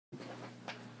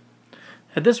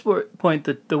At this point,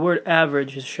 the word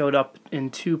average has showed up in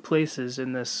two places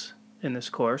in this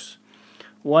course.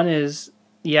 One is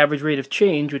the average rate of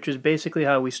change, which is basically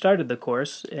how we started the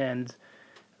course, and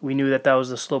we knew that that was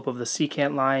the slope of the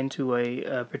secant line to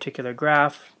a particular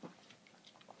graph,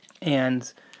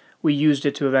 and we used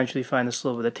it to eventually find the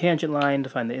slope of the tangent line to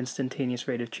find the instantaneous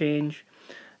rate of change.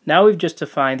 Now we've just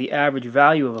defined the average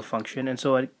value of a function, and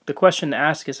so the question to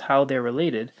ask is how they're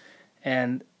related,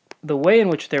 and the way in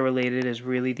which they're related is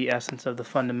really the essence of the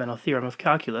fundamental theorem of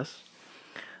calculus,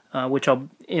 which I'll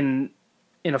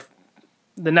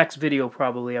the next video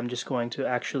probably I'm just going to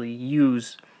actually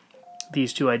use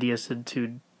these two ideas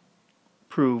to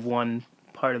prove one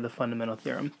part of the fundamental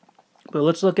theorem. But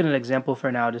let's look at an example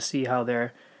for now to see how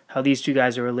these two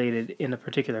guys are related in a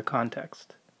particular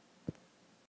context.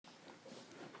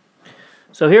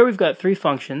 So here we've got three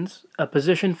functions: a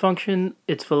position function,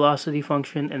 its velocity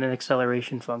function, and an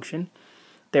acceleration function.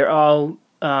 They're all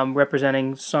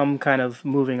representing some kind of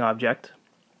moving object.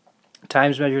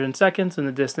 Time's measured in seconds, and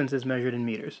the distance is measured in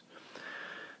meters.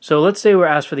 So let's say we're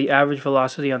asked for the average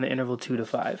velocity on the interval 2 to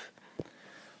 5.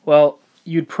 Well,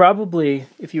 you'd probably,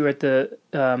 if you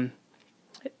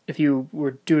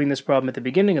were doing this problem at the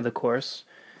beginning of the course,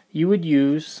 you would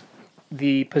use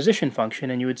the position function,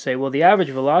 and you would say, well, the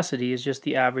average velocity is just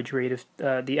the average rate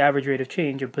of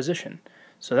change of position.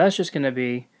 So that's just going to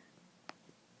be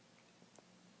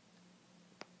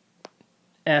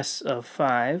s of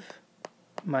 5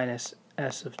 minus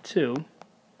s of 2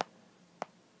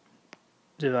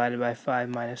 divided by 5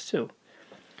 minus 2.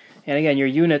 And again, your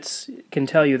units can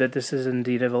tell you that this is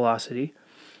indeed a velocity,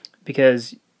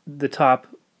 because the top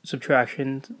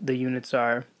subtraction, the units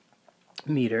are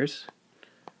meters,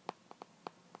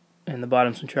 and the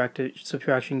bottom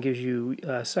subtraction gives you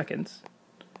seconds,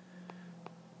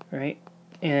 right?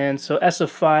 And so s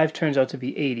of 5 turns out to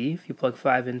be 80. If you plug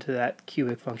 5 into that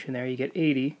cubic function there, you get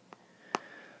 80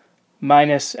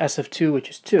 minus s of 2, which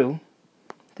is 2,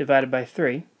 divided by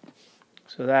 3.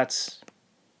 So that's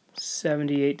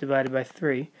 78 divided by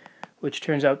 3, which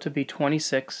turns out to be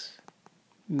 26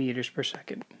 meters per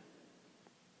second.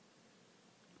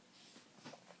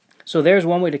 So there's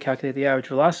one way to calculate the average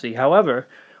velocity. However,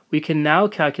 we can now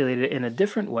calculate it in a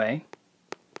different way.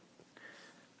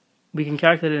 We can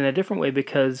calculate it in a different way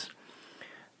because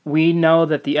we know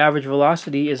that the average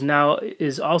velocity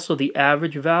is also the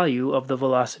average value of the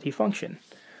velocity function.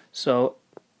 So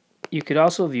you could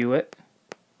also view it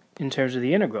in terms of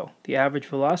the integral. The average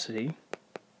velocity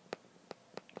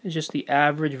is just the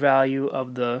average value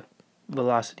of the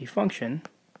velocity function.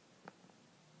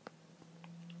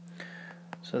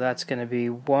 So that's going to be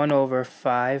 1 over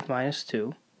 5 minus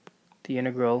 2, the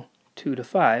integral 2 to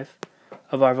 5,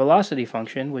 of our velocity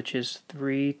function, which is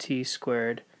 3t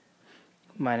squared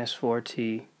minus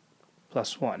 4t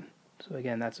plus 1. So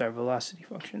again, that's our velocity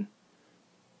function.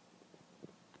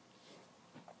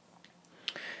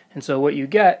 And so what you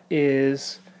get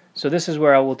is, so this is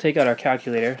where I will take out our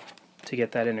calculator to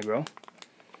get that integral.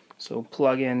 So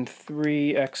plug in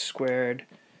 3x squared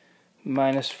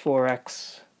minus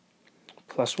 4x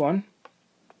plus 1.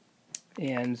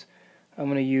 And I'm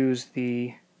going to use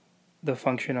the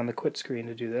function on the quit screen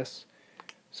to do this.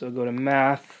 So go to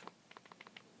math,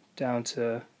 down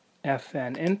to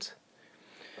fn int.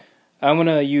 I'm not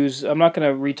going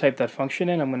to retype that function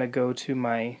in. I'm going to go to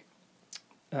my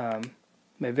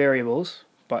my variables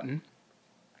button,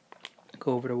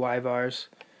 go over to yvars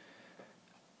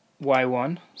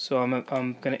y1. So I'm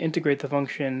going to integrate the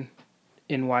function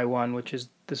in y1, which is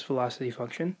this velocity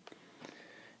function.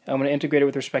 I'm going to integrate it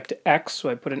with respect to x, so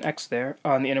I put an x there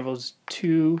on the intervals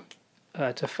 2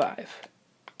 to 5.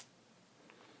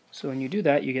 So when you do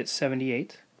that, you get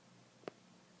 78.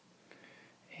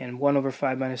 And 1 over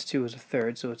 5 minus 2 is a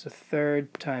third, so it's a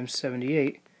third times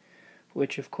 78,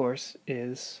 which of course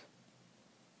is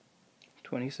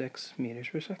 26 meters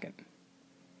per second.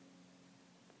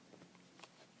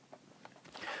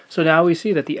 So now we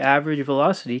see that the average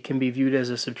velocity can be viewed as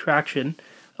a subtraction,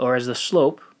 or as the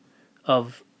slope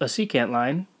of a secant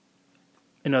line.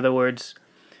 In other words,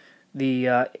 the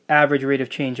average rate of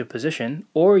change of position,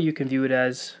 or you can view it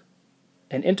as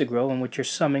an integral in which you're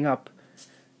summing up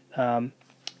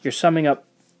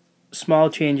small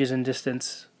changes in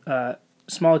distance,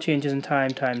 small changes in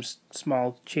time times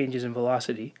small changes in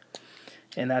velocity,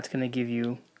 and that's going to give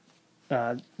you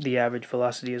the average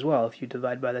velocity as well if you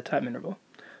divide by the time interval.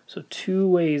 So two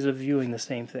ways of viewing the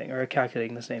same thing, or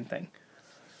calculating the same thing.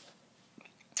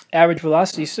 Average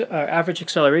velocity, average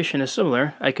acceleration is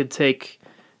similar. I could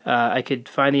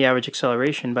find the average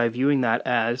acceleration by viewing that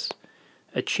as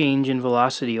a change in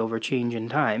velocity over change in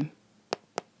time.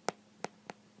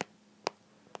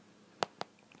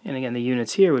 And again, the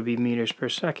units here would be meters per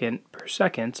second,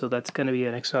 so that's going to be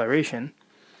an acceleration.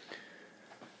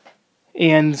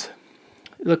 And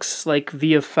it looks like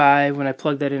v of 5, when I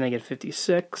plug that in, I get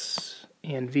 56,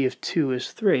 and v of 2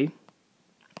 is 3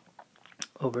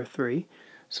 over 3.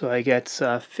 So I get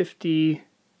 53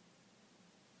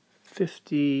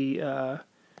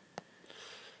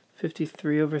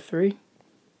 over 3.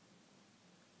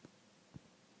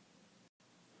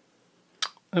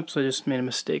 Oops, I just made a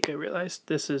mistake. I realized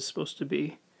this is supposed to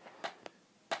be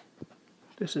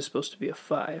a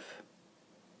 5.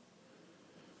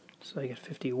 So I get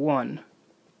 51.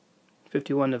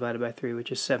 51 divided by 3,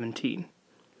 which is 17.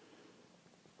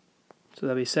 So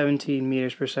that'll be 17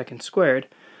 meters per second squared.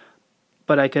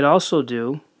 But I could also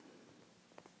do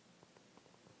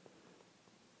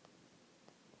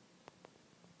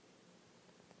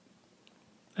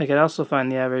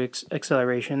find the average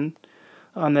acceleration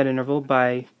on that interval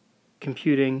by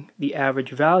computing the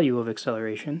average value of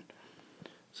acceleration.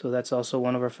 So that's also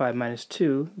 1 over 5 minus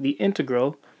 2, the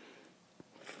integral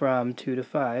from 2 to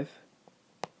 5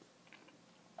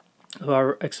 of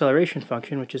our acceleration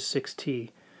function, which is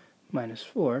 6t minus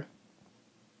 4.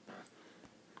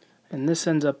 And this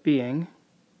ends up being,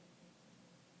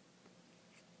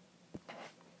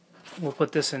 we'll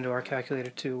put this into our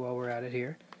calculator too while we're at it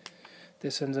here.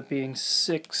 This ends up being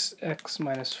 6x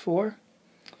minus 4.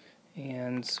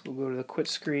 And we'll go to the quit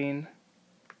screen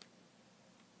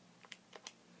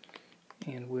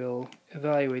and we'll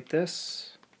evaluate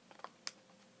this.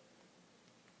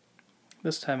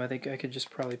 This time I think I could just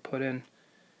probably put in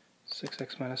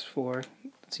 6x minus 4.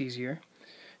 It's easier.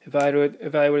 Evaluate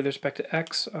with respect to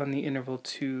x on the interval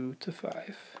 2 to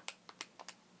 5.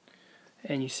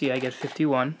 And you see I get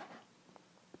 51.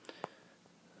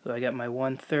 So I got my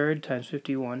 1/3 times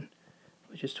 51,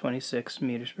 which is 26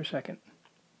 meters per second.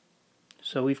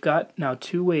 So we've got now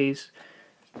two ways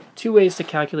to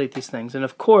calculate these things. And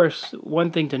of course,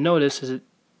 one thing to notice is that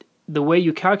the way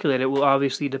you calculate it will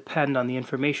obviously depend on the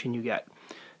information you get.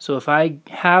 So if I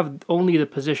have only the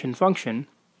position function,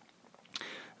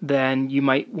 then you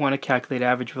might want to calculate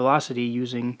average velocity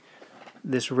using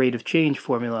this rate of change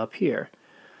formula up here.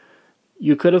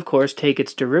 You could, of course, take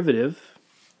its derivative,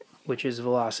 which is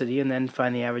velocity, and then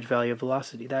find the average value of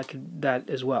velocity. That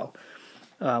as well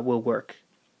will work.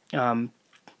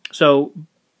 So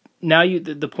now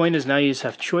the point is now you just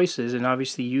have choices, and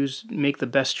obviously make the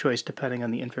best choice depending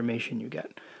on the information you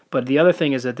get. But the other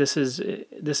thing is that this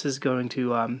is going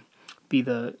to be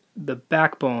the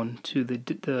backbone to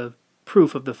the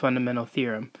proof of the fundamental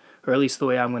theorem, or at least the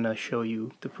way I'm going to show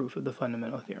you the proof of the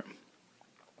fundamental theorem.